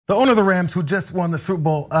The owner of the Rams, who just won the Super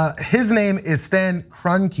Bowl, his name is Stan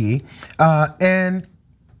Kroenke, and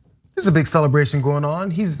there's a big celebration going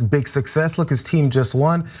on. He's a big success. Look, his team just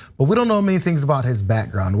won, but we don't know many things about his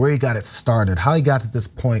background, where he got it started, how he got to this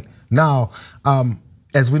point. Now,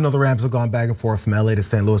 as we know, the Rams have gone back and forth from LA to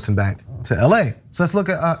St. Louis and back to LA. So let's look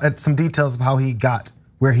at some details of how he got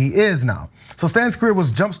where he is now. So Stan's career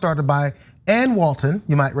was jump-started by Ann Walton,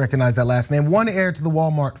 you might recognize that last name, one heir to the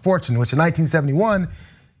Walmart fortune, which in 1971,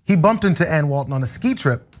 he bumped into Ann Walton on a ski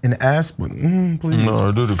trip in Aspen. Please.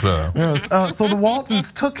 No, do the clap. Yes. So the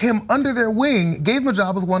Waltons took him under their wing, gave him a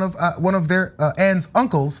job with one of their Ann's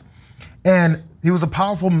uncles, and he was a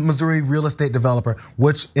powerful Missouri real estate developer,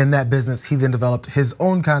 which in that business, he then developed his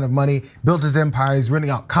own kind of money, built his empire. He's renting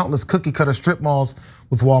out countless cookie cutter strip malls,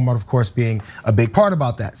 with Walmart, of course, being a big part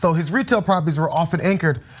about that. So his retail properties were often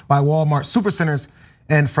anchored by Walmart supercenters,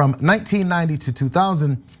 and from 1990 to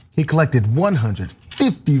 2000, he collected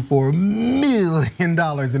 $154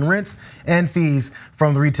 million in rents and fees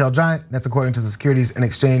from the retail giant. That's according to the Securities and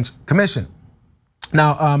Exchange Commission.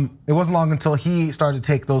 Now, it wasn't long until he started to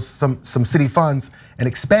take those some city funds and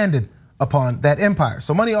expanded upon that empire.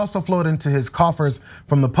 So money also flowed into his coffers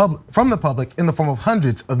from the public in the form of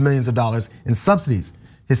hundreds of millions of dollars in subsidies.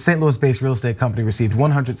 His St. Louis-based real estate company received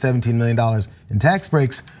 $117 million in tax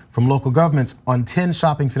breaks from local governments on 10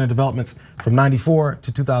 shopping center developments from 94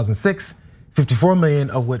 to 2006, 54 million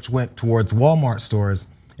of which went towards Walmart stores,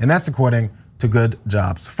 and that's according to Good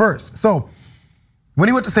Jobs First. So when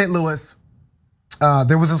he went to St. Louis,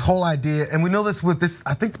 there was this whole idea, and we know this with this,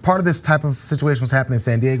 I think part of this type of situation was happening in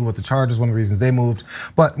San Diego with the Chargers, one of the reasons they moved.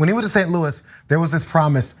 But when he went to St. Louis, there was this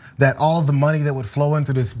promise that all of the money that would flow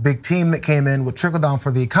into this big team that came in would trickle down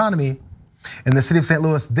for the economy. And the city of St.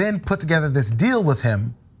 Louis then put together this deal with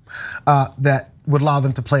him that would allow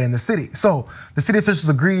them to play in the city. So the city officials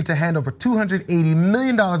agreed to hand over $280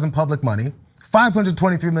 million in public money,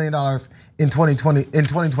 $523 million in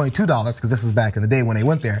 2022 dollars, because this was back in the day when they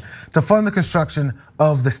went there, to fund the construction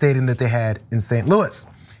of the stadium that they had in St. Louis.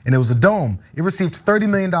 And it was a dome. It received $30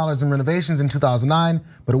 million in renovations in 2009,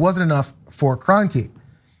 but it wasn't enough for Kroenke.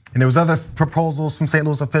 And there was other proposals from St.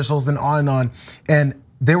 Louis officials and on. And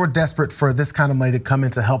they were desperate for this kind of money to come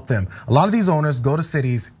in to help them. A lot of these owners go to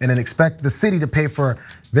cities and then expect the city to pay for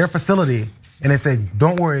their facility. And they say,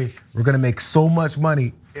 don't worry, we're gonna make so much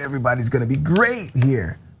money, everybody's gonna be great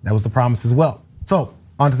here. That was the promise as well. So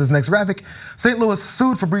on to this next graphic. St. Louis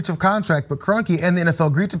sued for breach of contract, but Kroenke and the NFL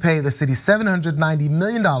agreed to pay the city $790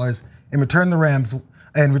 million and returned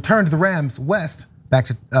the Rams west back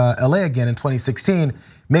to LA again in 2016,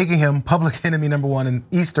 making him public enemy #1 in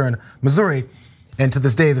eastern Missouri. And to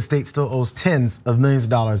this day, the state still owes tens of millions of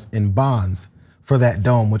dollars in bonds for that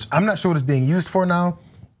dome, which I'm not sure what it's being used for now.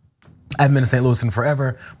 I haven't been to St. Louis in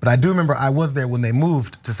forever, but I do remember I was there when they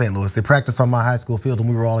moved to St. Louis. They practiced on my high school field and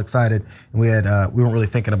we were all excited. And we weren't really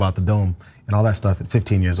thinking about the dome and all that stuff at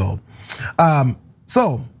 15 years old.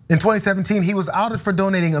 So in 2017, he was outed for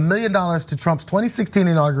donating $1 million to Trump's 2016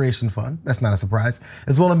 inauguration fund. That's not a surprise,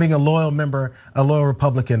 as well as being a loyal member, a loyal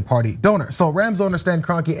Republican Party donor. So Rams owner Stan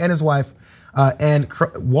Kroenke and his wife, and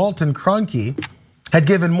Walton Kroenke, had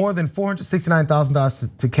given more than $469,000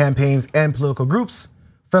 to campaigns and political groups.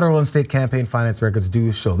 Federal and state campaign finance records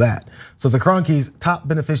do show that. So the Kroenke's top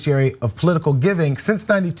beneficiary of political giving since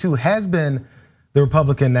 '92 has been the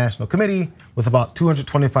Republican National Committee, with about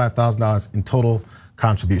 $225,000 in total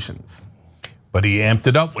contributions. But he amped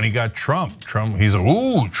it up when he got Trump. He's like,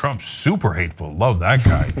 ooh, Trump's super hateful. Love that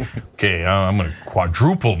guy. Okay, I'm gonna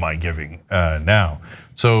quadruple my giving now.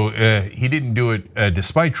 So he didn't do it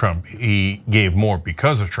despite Trump. He gave more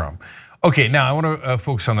because of Trump. Okay, now I want to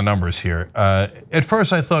focus on the numbers here. At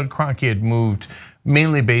first, I thought Kroenke had moved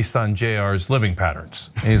mainly based on JR's living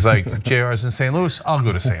patterns. And he's like, JR's in St. Louis, I'll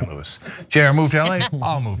go to St. Louis. JR moved to LA,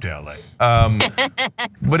 I'll move to LA.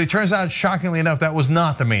 But it turns out, shockingly enough, that was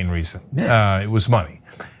not the main reason. It was money.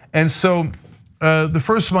 And so the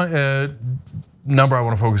first number I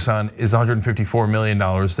want to focus on is $154 million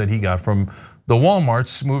that he got from the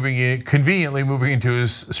Walmarts conveniently moving into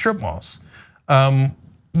his strip malls.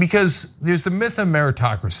 Because there's the myth of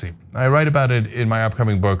meritocracy. I write about it in my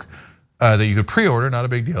upcoming book that you could pre-order, not a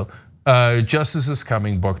big deal,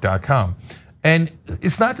 justiceiscomingbook.com. And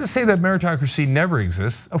it's not to say that meritocracy never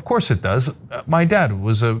exists. Of course it does. My dad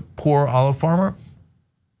was a poor olive farmer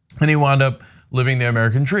and he wound up living the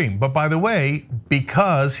American dream. But by the way,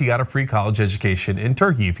 because he got a free college education in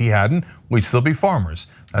Turkey, if he hadn't, we'd still be farmers.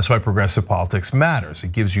 That's why progressive politics matters.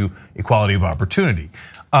 It gives you equality of opportunity.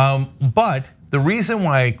 But the reason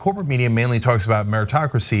why corporate media mainly talks about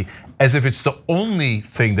meritocracy as if it's the only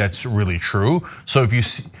thing that's really true. So if you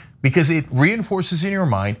see, because it reinforces in your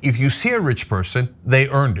mind, if you see a rich person, they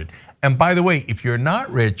earned it. And by the way, if you're not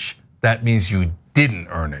rich, that means you didn't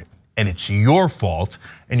earn it, and it's your fault,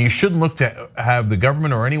 and you shouldn't look to have the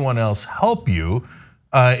government or anyone else help you.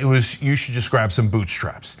 You should just grab some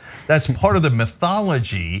bootstraps. That's part of the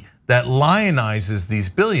mythology that lionizes these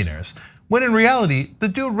billionaires. When in reality, the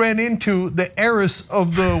dude ran into the heiress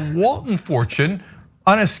of the Walton fortune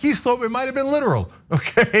on a ski slope. It might have been literal,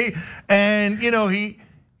 okay? And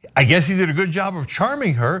I guess he did a good job of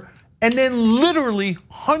charming her, and then literally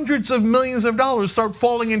hundreds of millions of dollars start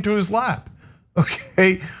falling into his lap,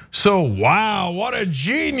 okay? So wow, what a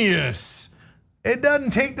genius. It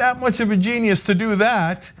doesn't take that much of a genius to do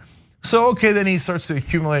that. So okay, then he starts to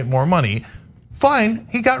accumulate more money. Fine,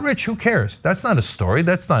 he got rich, who cares? That's not a story,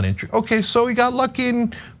 that's not interesting. Okay, so he got lucky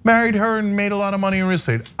and married her and made a lot of money in real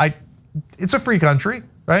estate. It's a free country,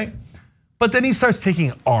 right? But then he starts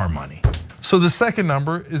taking our money. So the second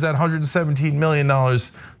number is that $117 million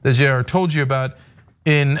that JR told you about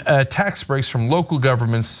in tax breaks from local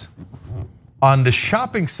governments on the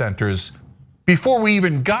shopping centers before we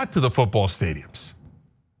even got to the football stadiums.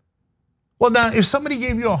 Well, now, if somebody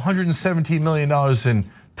gave you $117 million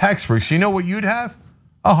in tax breaks, you know what you'd have?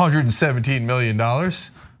 $117 million,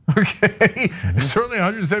 okay? Certainly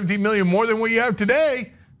 $117 million more than what you have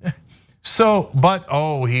today. So, but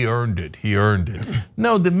he earned it, he earned it.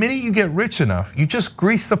 No, the minute you get rich enough, you just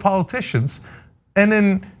grease the politicians, and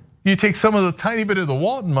then you take some of the tiny bit of the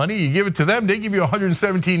Walton money, you give it to them, they give you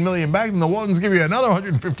 $117 million back, and the Waltons give you another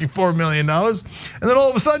 $154 million, and then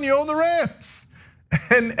all of a sudden you own the Rams.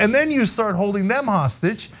 And then you start holding them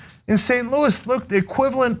hostage. In St. Louis, look, the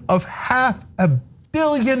equivalent of $500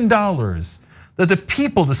 million that the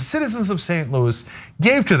people, the citizens of St. Louis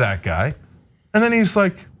gave to that guy. And then he's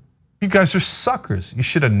like, you guys are suckers. You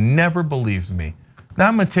should have never believed me. Now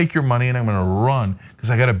I'm gonna take your money and I'm gonna run because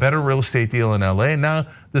I got a better real estate deal in LA. And now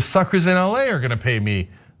the suckers in LA are gonna pay me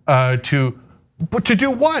to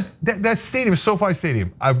do what? That stadium, SoFi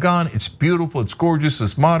Stadium. I've gone, it's beautiful, it's gorgeous,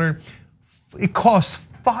 it's modern. It costs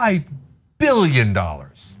 $5 billion.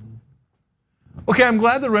 Okay, I'm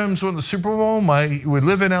glad the Rams won the Super Bowl. We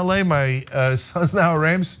live in LA, my son's now a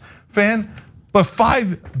Rams fan. But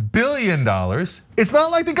 $5 billion, it's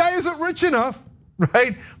not like the guy isn't rich enough,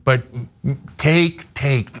 right? But take.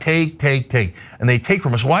 And they take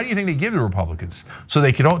from us. Why do you think they give to Republicans? So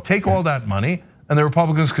they can take all that money and the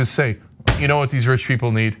Republicans could say, you know what these rich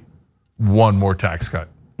people need? One more tax cut.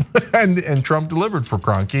 And Trump delivered for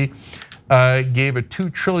Kroenke, gave a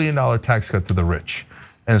 $2 trillion tax cut to the rich.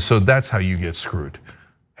 And so that's how you get screwed.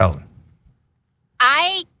 Helen.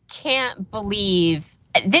 I can't believe,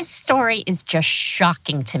 this story is just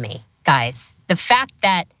shocking to me, guys. The fact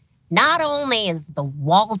that not only is the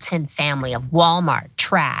Walton family of Walmart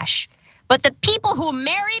trash, but the people who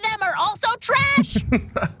marry them are also trash.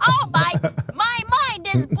 Oh, my mind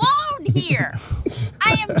is blown here.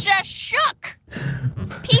 I am just shook.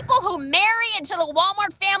 People who marry into the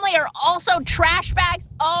Walmart family are also trash bags.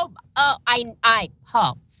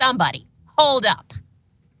 Somebody, hold up.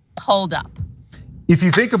 If you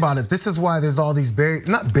think about it, this is why there's all these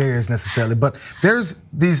not barriers necessarily, but there's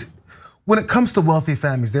these, when it comes to wealthy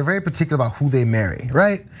families, they're very particular about who they marry,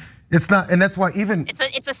 right? It's not, and that's why even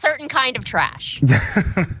it's a certain kind of trash.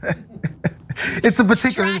 It's a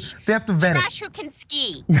particular, they have to vet it. Trash who can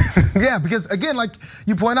ski. Yeah, because again, like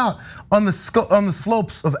you point out, on the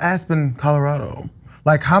slopes of Aspen, Colorado,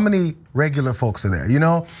 like how many regular folks are there,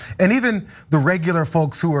 And even the regular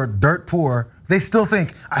folks who are dirt poor, they still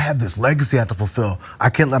think, I have this legacy I have to fulfill. I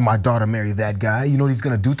can't let my daughter marry that guy. You know what he's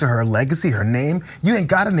gonna do to her legacy, her name? You ain't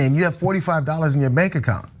got a name, you have $45 in your bank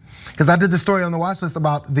account. Because I did the story on the watch list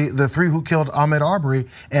about the three who killed Ahmaud Arbery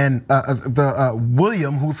and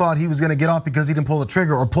William, who thought he was gonna get off because he didn't pull the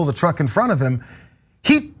trigger or pull the truck in front of him.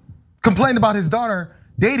 He complained about his daughter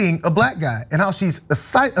dating a black guy and how she's a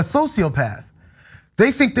sociopath.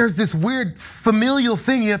 They think there's this weird familial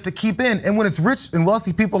thing you have to keep in. And when it's rich and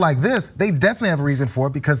wealthy people like this, they definitely have a reason for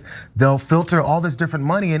it because they'll filter all this different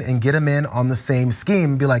money in and get him in on the same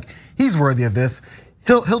scheme and be like, he's worthy of this.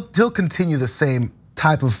 He'll continue the same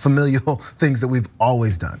type of familial things that we've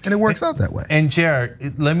always done. And it works out that way. And JR,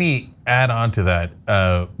 let me add on to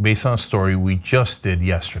that based on a story we just did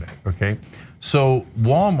yesterday, okay? So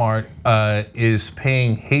Walmart is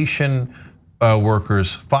paying Haitian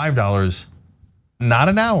workers $5, not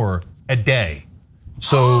an hour, a day.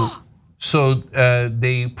 So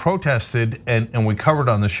they protested, and we covered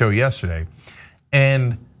on the show yesterday.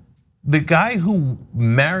 And the guy who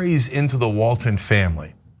marries into the Walton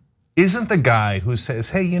family isn't the guy who says,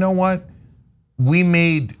 hey, you know what? We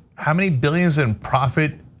made how many billions in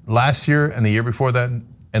profit last year and the year before that?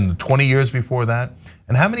 and the 20 years before that?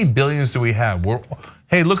 And how many billions do we have?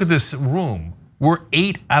 Hey, look at this room. We're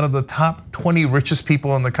 8 out of the top 20 richest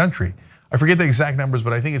people in the country. I forget the exact numbers,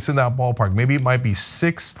 but I think it's in that ballpark. Maybe it might be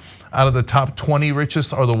 6 out of the top 20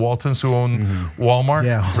 richest are the Waltons who own Walmart,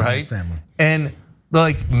 right? Family. And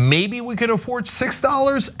like maybe we could afford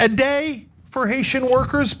 $6 a day for Haitian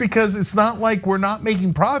workers because it's not like we're not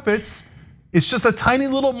making profits. It's just a tiny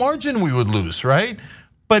little margin we would lose, right?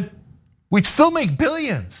 But we'd still make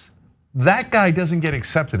billions. That guy doesn't get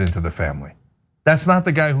accepted into the family. That's not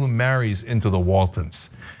the guy who marries into the Waltons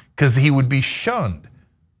because he would be shunned.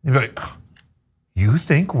 He'd be like, you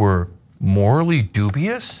think we're morally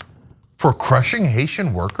dubious for crushing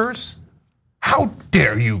Haitian workers? How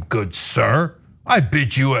dare you, good sir? I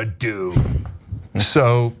bid you adieu.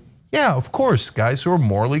 So, yeah, of course, guys who are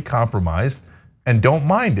morally compromised and don't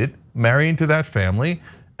mind it marry into that family,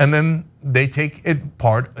 and then they take it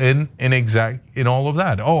part in all of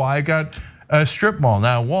that. Oh, I got a strip mall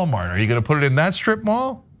now, Walmart. Are you going to put it in that strip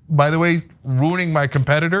mall? By the way, ruining my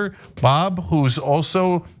competitor, Bob, who's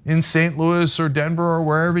also in St. Louis or Denver or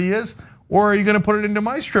wherever he is? Or are you going to put it into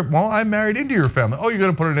my strip mall? I married into your family. Oh, you're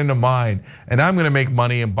going to put it into mine, and I'm going to make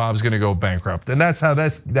money, and Bob's going to go bankrupt. And that's how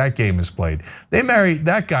that game is played.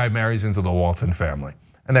 That guy marries into the Walton family,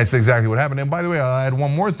 and that's exactly what happened. And by the way, I'll add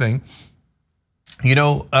one more thing. You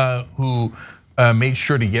know who made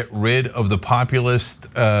sure to get rid of the populist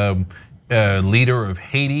leader of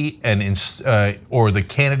Haiti or the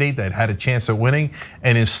candidate that had a chance of winning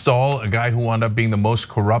and install a guy who wound up being the most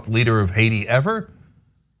corrupt leader of Haiti ever?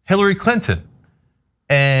 Hillary Clinton.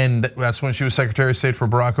 And that's when she was Secretary of State for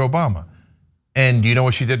Barack Obama. And do you know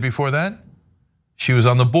what she did before that? She was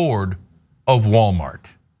on the board of Walmart.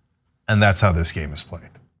 And that's how this game is played.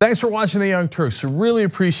 Thanks for watching The Young Turks, really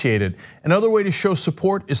appreciate it. Another way to show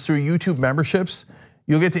support is through YouTube memberships.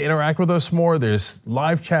 You'll get to interact with us more. There's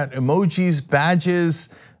live chat emojis, badges.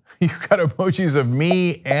 You've got emojis of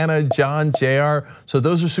me, Anna, John, JR. So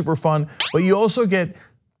those are super fun. But you also get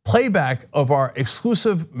playback of our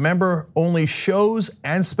exclusive member-only shows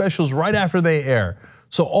and specials right after they air.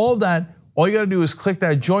 So all of that, all you gotta do is click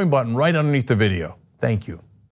that join button right underneath the video. Thank you.